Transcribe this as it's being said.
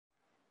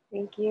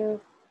Thank you.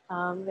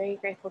 I'm very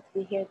grateful to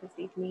be here this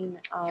evening.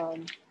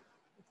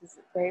 This is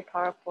very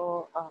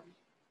powerful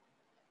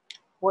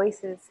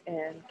voices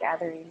and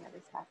gathering that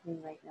is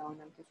happening right now, and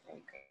I'm just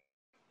very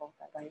grateful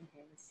that I'm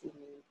here this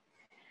evening.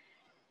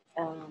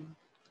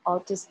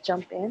 I'll just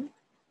jump in.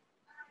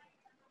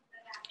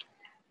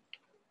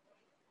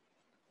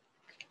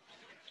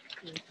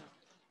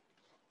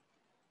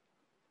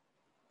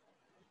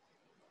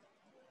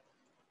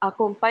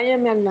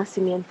 Acompáñame al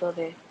nacimiento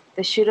de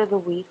the shoot of the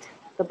wheat,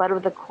 the bud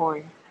of the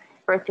corn,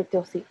 birth of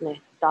Teositle,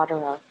 daughter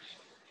of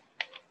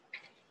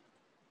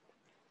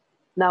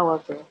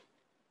Nawa girl,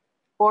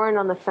 born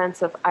on the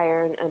fence of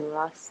iron and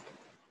rust.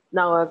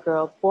 Nawa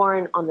girl,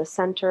 born on the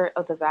center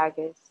of the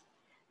vagus.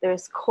 There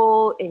is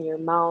coal in your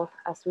mouth.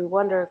 As we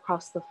wander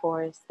across the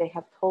forest, they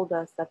have told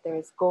us that there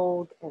is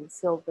gold and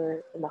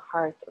silver in the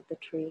heart of the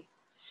tree.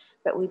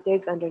 But we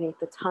dig underneath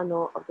the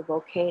tunnel of the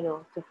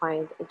volcano to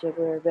find a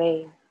gibbering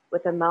vein.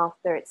 With a mouth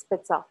there it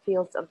spits out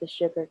fields of the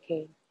sugar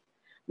cane.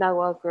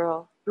 Nawa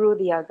girl, brew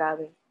the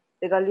agave.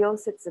 The galeon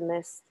sits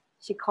amidst.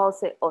 She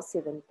calls it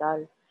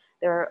Occidental.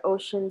 There are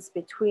oceans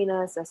between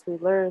us as we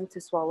learn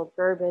to swallow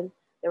bourbon.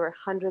 There were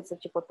hundreds of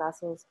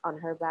chicotazos on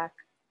her back.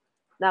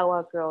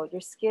 Nawa girl,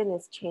 your skin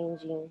is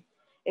changing.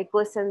 It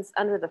glistens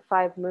under the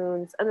 5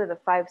 moons, under the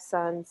 5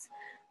 suns.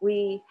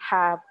 We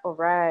have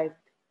arrived.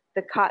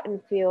 The cotton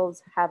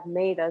fields have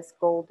made us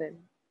golden.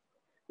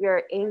 We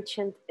are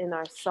ancient in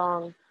our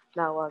song,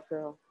 Nawa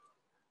girl.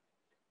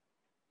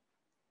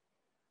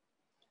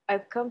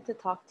 I've come to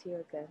talk to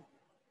you again.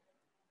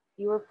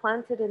 You were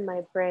planted in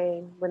my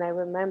brain when I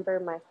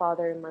remember my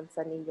father in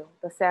Manzanillo,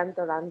 the sand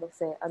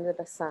dorándose under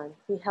the sun.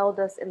 He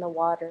held us in the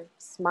water.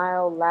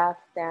 Smile, laugh,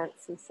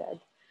 dance, he said.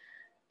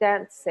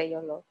 Dance,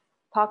 Sayolo.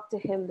 Talked to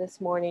him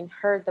this morning,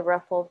 heard the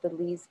ruffle of the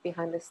leaves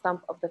behind the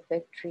stump of the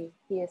fig tree.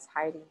 He is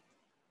hiding.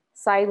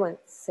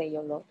 Silence,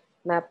 Sayolo.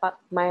 My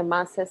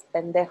mamá says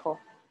pendejo.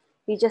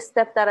 He just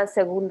stepped out of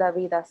Segunda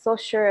Vida, so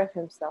sure of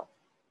himself.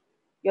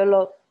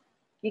 Yolo,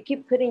 you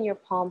keep putting your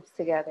palms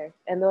together,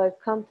 and though I've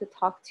come to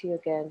talk to you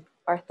again,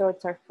 our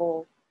throats are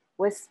full.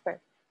 Whisper,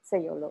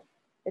 Sayolo.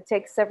 It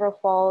takes several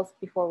falls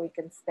before we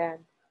can stand.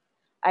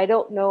 I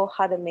don't know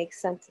how to make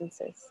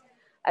sentences.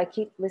 I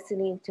keep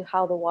listening to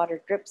how the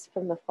water drips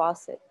from the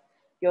faucet.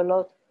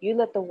 Yolot, you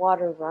let the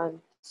water run,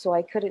 so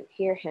I couldn't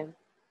hear him.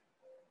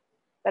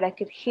 But I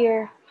could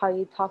hear how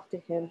you talk to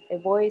him, a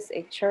voice,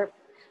 a chirp.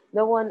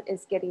 No one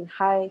is getting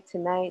high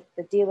tonight.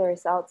 The dealer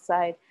is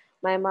outside.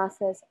 My ma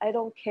says, I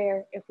don't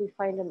care if we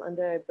find him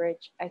under a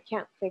bridge. I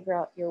can't figure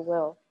out your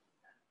will.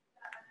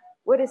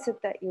 What is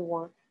it that you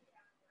want?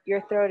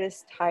 Your throat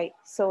is tight,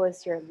 so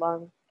is your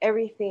lung.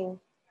 Everything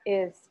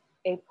is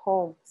a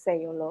poem,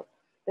 Sayolo.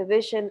 The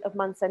vision of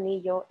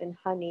Manzanillo and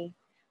honey.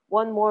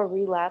 One more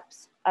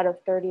relapse out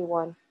of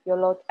 31.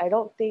 Yolot, I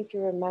don't think you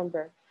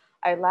remember.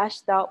 I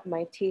lashed out,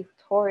 my teeth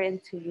tore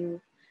into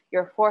you,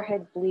 your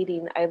forehead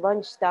bleeding. I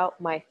lunged out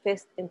my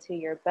fist into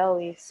your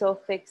belly, so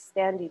fixed,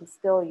 standing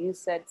still. You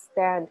said,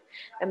 stand.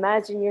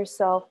 Imagine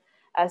yourself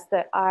as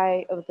the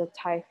eye of the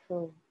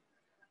typhoon.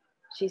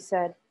 She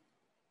said,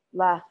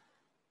 laugh,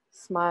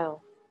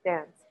 smile,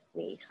 dance,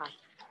 mi hija.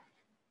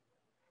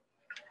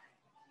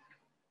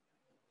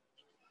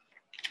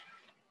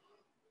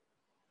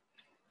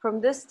 From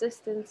this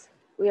distance,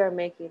 we are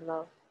making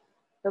love.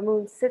 The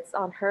moon sits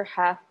on her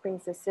half,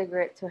 brings a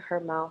cigarette to her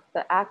mouth.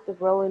 The act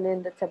of rolling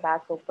in the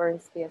tobacco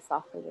burns the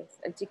esophagus.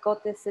 El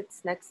chicote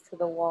sits next to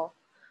the wall,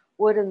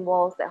 wooden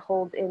walls that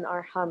hold in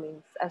our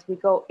hummings. As we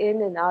go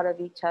in and out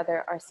of each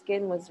other, our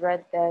skin was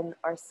red then,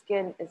 our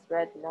skin is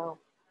red now.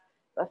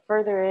 But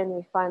further in,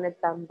 we find el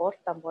tambor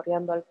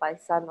tamboreando al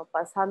paisano,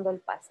 pasando el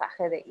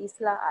pasaje de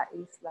isla a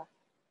isla.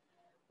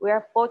 We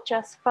are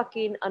pochas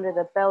fucking under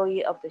the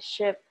belly of the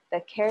ship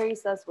that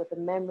carries us with the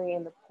memory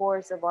in the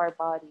pores of our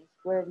bodies.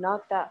 We're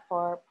not that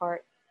far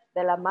apart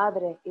de la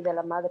madre y de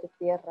la madre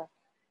tierra.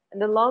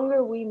 And the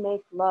longer we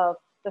make love,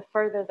 the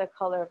further the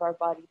color of our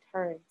body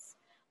turns.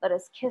 Let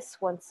us kiss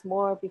once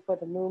more before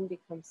the moon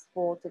becomes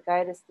full to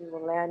guide us through the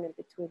land and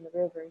between the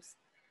rivers.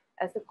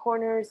 As the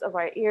corners of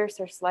our ears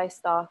are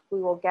sliced off,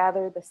 we will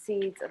gather the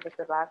seeds of the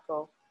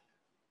tobacco.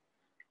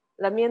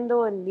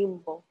 Lamiendo en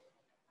limbo,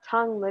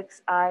 tongue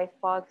licks eye,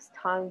 fog's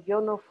tongue, yo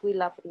no fui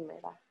la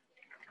primera.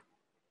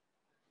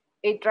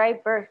 A dry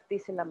birth,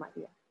 dice la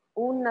María.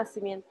 Un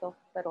nacimiento,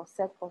 pero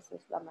secos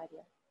es la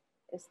María.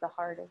 It's the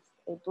hardest.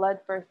 A blood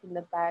birth in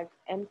the bag,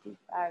 empty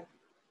bag.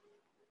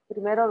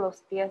 Primero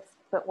los pies,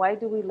 but why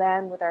do we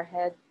land with our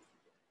heads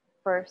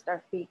first,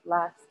 our feet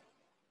last?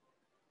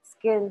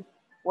 Skin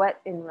wet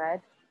in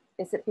red.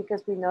 Is it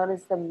because we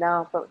notice them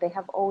now, but they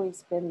have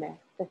always been there?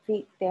 The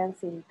feet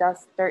dancing,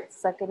 dust, dirt,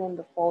 sucking in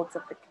the folds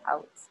of the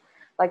couch,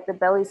 like the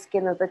belly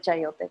skin of the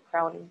chayote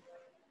crowning.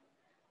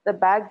 The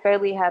bag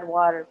barely had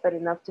water, but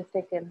enough to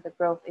thicken the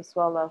growth a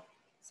swell of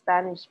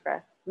Spanish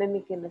breath,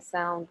 mimicking the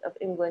sound of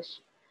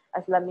English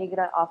as La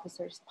Migra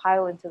officers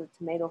pile into the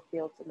tomato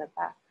fields in the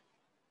back.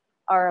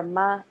 Our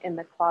ama in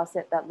the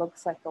closet that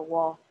looks like a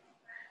wall.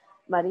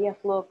 Maria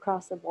flew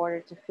across the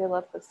border to fill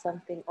up with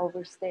something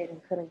overstayed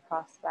and couldn't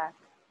cross back.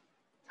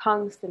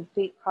 tongues and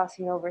feet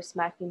crossing over,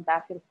 smacking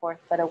back and forth,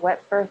 but a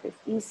wet berth is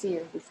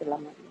easier, dice la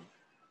Maria.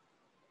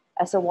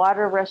 As the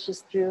water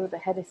rushes through, the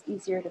head is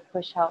easier to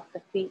push out,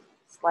 the feet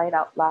slide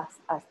out last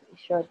as they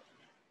should.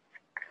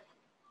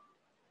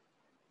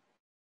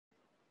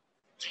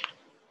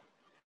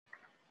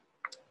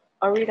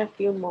 I'll read a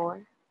few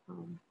more.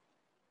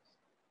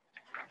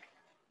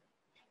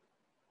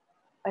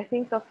 I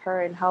think of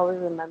her and how we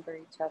remember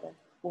each other.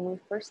 When we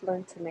first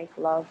learned to make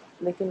love,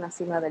 licking la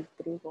cima del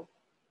trigo,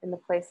 in the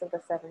place of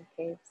the 7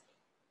 caves.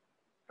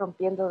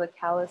 Rompiendo the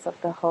callus of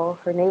the hoe,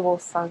 her navel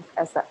sunk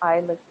as the eye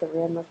licked the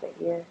rim of the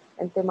ear.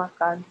 And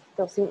Temacan,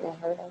 Dosine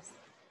heard us,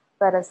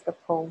 fed us the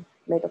poem,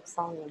 made of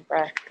song and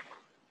breath.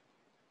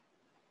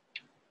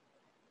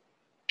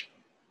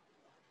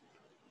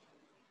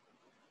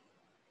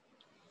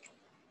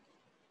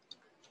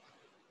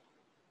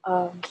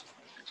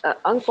 An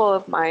uncle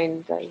of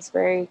mine that is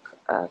very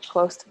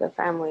close to the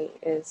family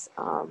is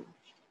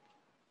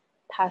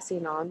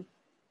passing on.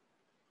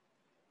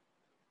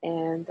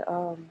 And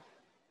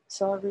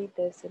so I'll read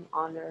this in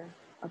honor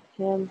of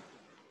him.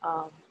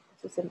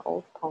 This is an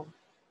old poem.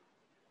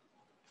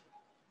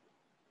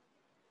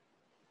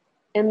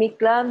 In mi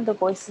clan, the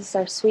voices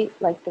are sweet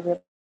like the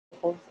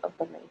ripples of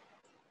the lake.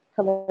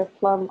 Color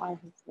plum are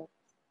his lips.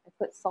 I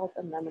put salt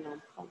and lemon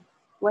on plum.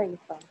 Where are you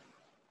from?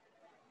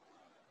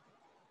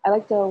 I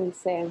like to always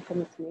say I'm from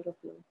the tomato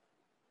field,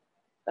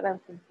 but I'm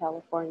from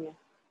California.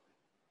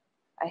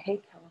 I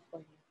hate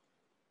California.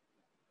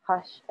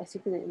 Hush, I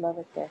secretly love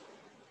it there.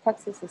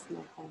 Texas is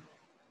my home.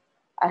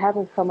 I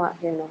haven't come out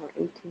here in over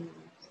 18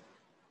 years.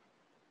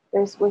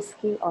 There's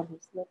whiskey on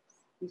his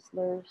lips. He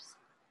slurs,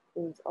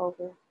 leans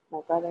over.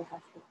 My brother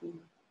has to feed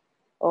me.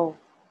 Oh,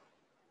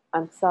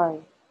 I'm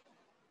sorry.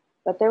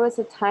 But there was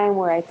a time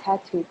where I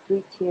tattooed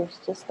 3 tears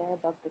just there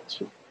above the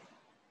cheek,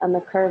 on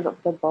the curve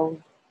of the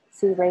bone.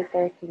 See right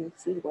there, can you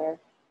see where?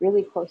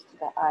 Really close to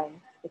the eye.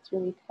 It's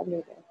really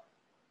tender there.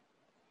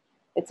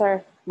 It's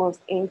our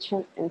most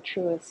ancient and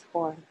truest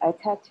form. I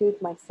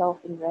tattooed myself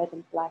in red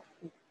and black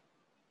ink.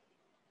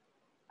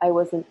 I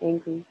wasn't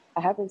angry.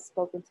 I haven't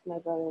spoken to my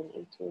brother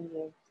in 18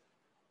 years.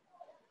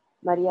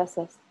 María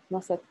says, no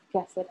sé qué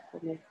hacer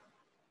con él.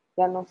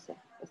 Ya no sé,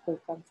 estoy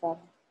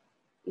cansada.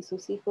 Y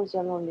sus hijos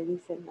ya no le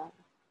dicen nada.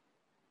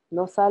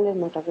 No salen,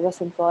 no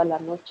regresan toda la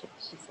noche,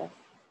 she says.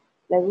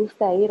 Le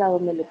gusta ir a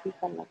donde le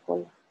pican la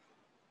cola.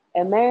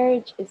 A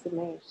marriage is a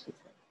marriage, she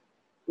said.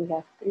 We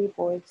have 3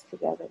 boys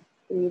together,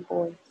 3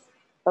 boys.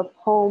 But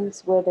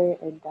poems wither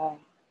and die.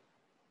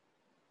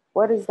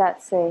 What does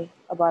that say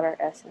about our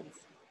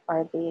essence,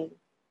 our being?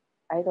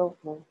 I don't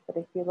know, but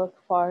if you look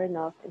far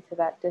enough into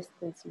that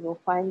distance, you will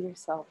find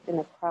yourself in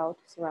a crowd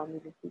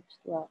surrounding the beach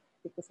throughout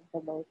because of the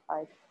low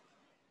tide.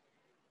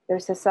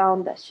 There's a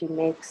sound that she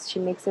makes. She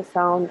makes a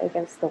sound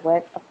against the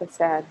wet of the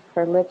sand.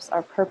 Her lips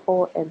are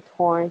purple and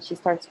torn. She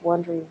starts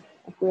wondering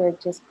if we are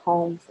just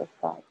poems of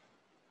God.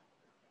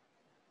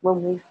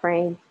 When we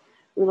frame,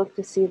 we look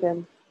to see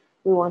them.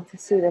 We want to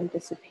see them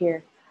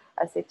disappear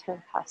as they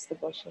turn past the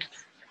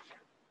bushes.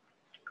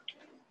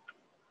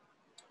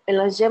 En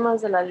las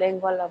yemas de la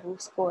lengua la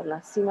busco, en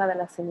la cima de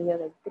la semilla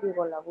del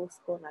trigo la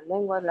busco, en la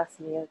lengua de la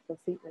semilla del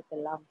tocino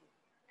del amo.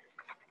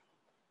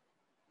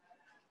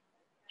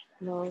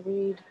 And I'll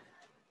read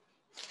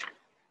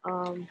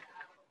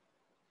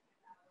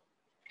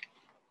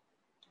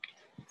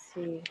let's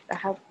see,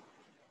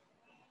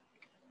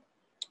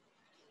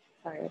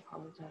 sorry, I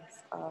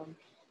apologize.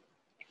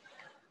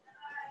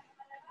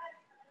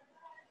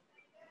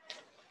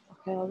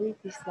 Okay, I'll read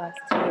these last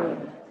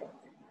 2.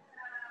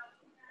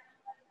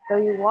 Though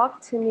you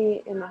walked to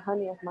me in the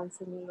honey of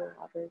Manzanillo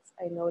waters,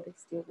 I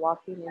noticed you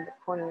walking in the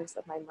corners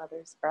of my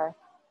mother's breath.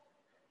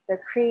 The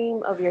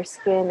cream of your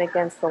skin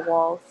against the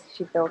walls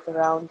she built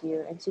around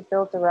you, and she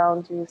built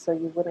around you so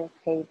you wouldn't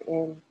cave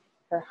in,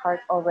 her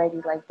heart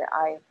already like the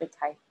eye of the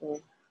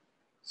typhoon.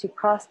 She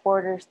crossed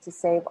borders to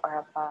save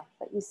our Abba.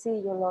 But you see,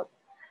 Yolot,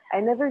 I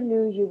never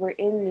knew you were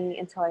in me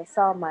until I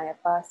saw my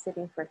Abba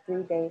sitting for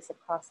 3 days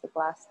across the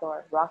glass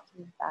door,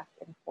 rocking back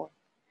and forth.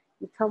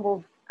 You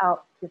tumbled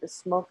out through the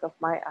smoke of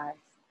my eyes.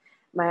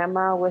 My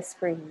Ama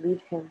whispering,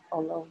 leave him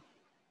alone.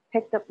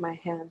 Picked up my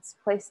hands,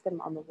 placed them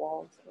on the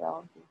walls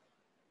around me.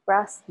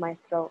 Grasped my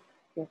throat,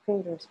 your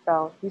fingers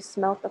fell. You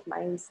smelt of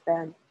my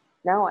then.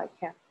 Now I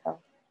can't tell.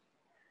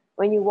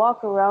 When you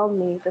walk around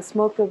me, the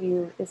smoke of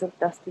you is of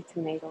dusty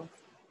tomatoes.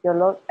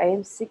 Yolot, I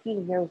am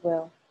seeking your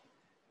will.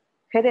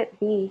 Could it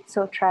be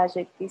so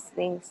tragic, these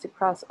things, to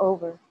cross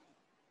over?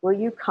 Will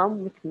you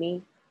come with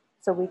me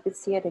so we could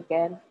see it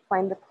again?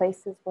 Find the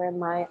places where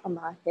my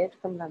Ama hid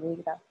from La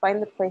Migra.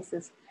 Find the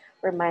places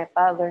where my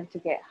Abba learned to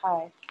get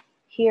high.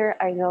 Here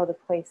I know the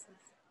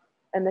places.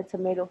 And the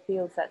tomato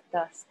fields at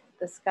dusk,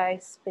 the sky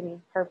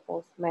spinning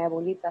purples, my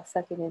abuelita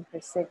sucking in her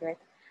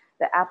cigarette,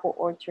 the apple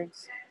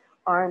orchards,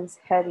 arms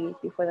heavy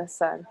before the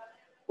sun.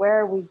 Where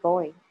are we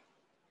going?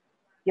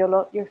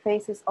 Yolot, your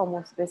face is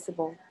almost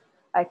visible.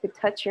 I could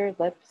touch your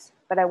lips,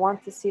 but I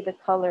want to see the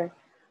color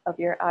of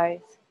your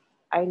eyes.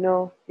 I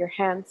know your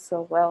hands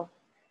so well.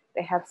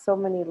 They have so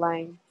many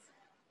lines,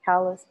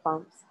 callous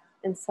bumps.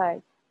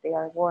 Inside, they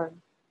are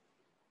warm.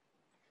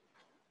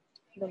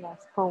 The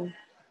last poem.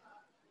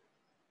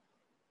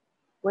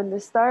 When the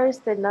stars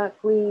did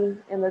not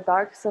gleam and the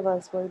darks of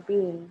us were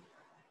being,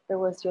 there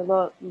was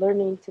Yolotl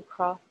learning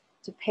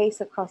to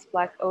pace across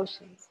black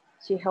oceans.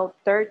 She held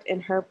dirt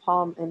in her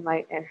palm and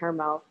light in her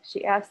mouth.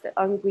 She asked the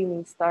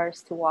ungleaming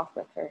stars to walk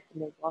with her,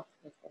 and they walked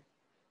with her,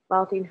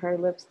 mouthing her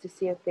lips to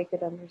see if they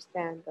could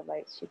understand the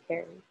light she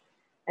carried.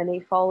 And they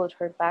followed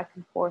her back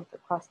and forth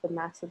across the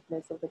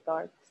massiveness of the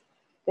darks.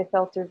 They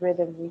felt her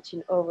rhythm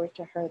reaching over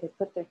to her. They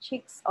put their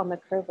cheeks on the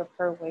curve of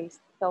her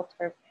waist, felt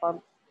her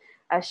plump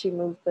as she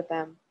moved with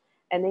them.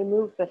 And they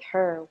moved with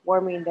her,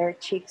 warming their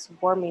cheeks,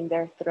 warming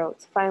their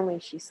throats. Finally,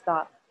 she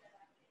stopped.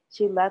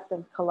 She let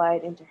them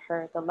collide into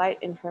her, the light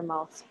in her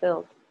mouth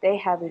spilled, they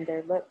having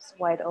their lips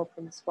wide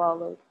open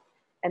swallowed.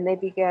 And they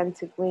began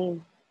to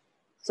gleam.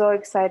 So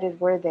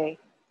excited were they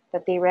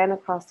that they ran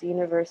across the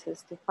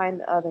universes to find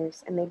the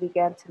others, and they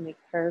began to make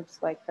curves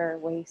like her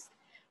waist.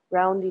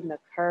 Rounding the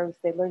curves,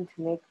 they learned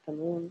to make the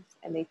moons,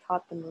 and they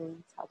taught the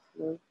moons how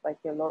to move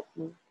like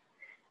yolotl.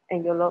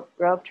 And Yolot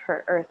rubbed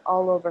her earth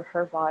all over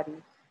her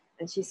body,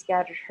 and she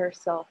scattered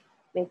herself,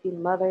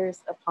 making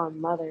mothers upon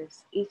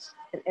mothers, each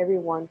and every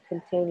one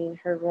containing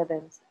her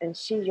rhythms. And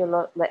she,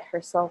 Yolot, let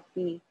herself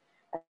be,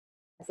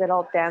 as it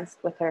all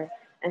danced with her,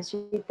 and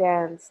she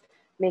danced,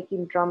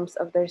 making drums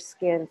of their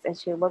skins, and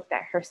she looked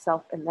at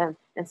herself in them,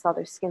 and saw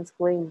their skins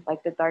gleam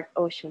like the dark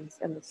oceans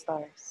and the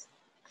stars.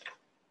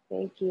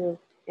 Thank you.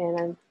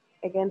 And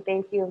again,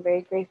 thank you. I'm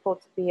very grateful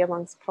to be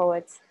amongst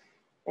poets.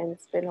 And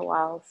it's been a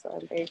while, so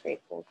I'm very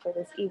grateful for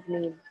this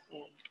evening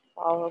and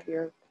for all of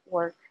your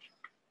work.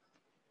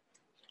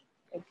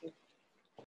 Thank you.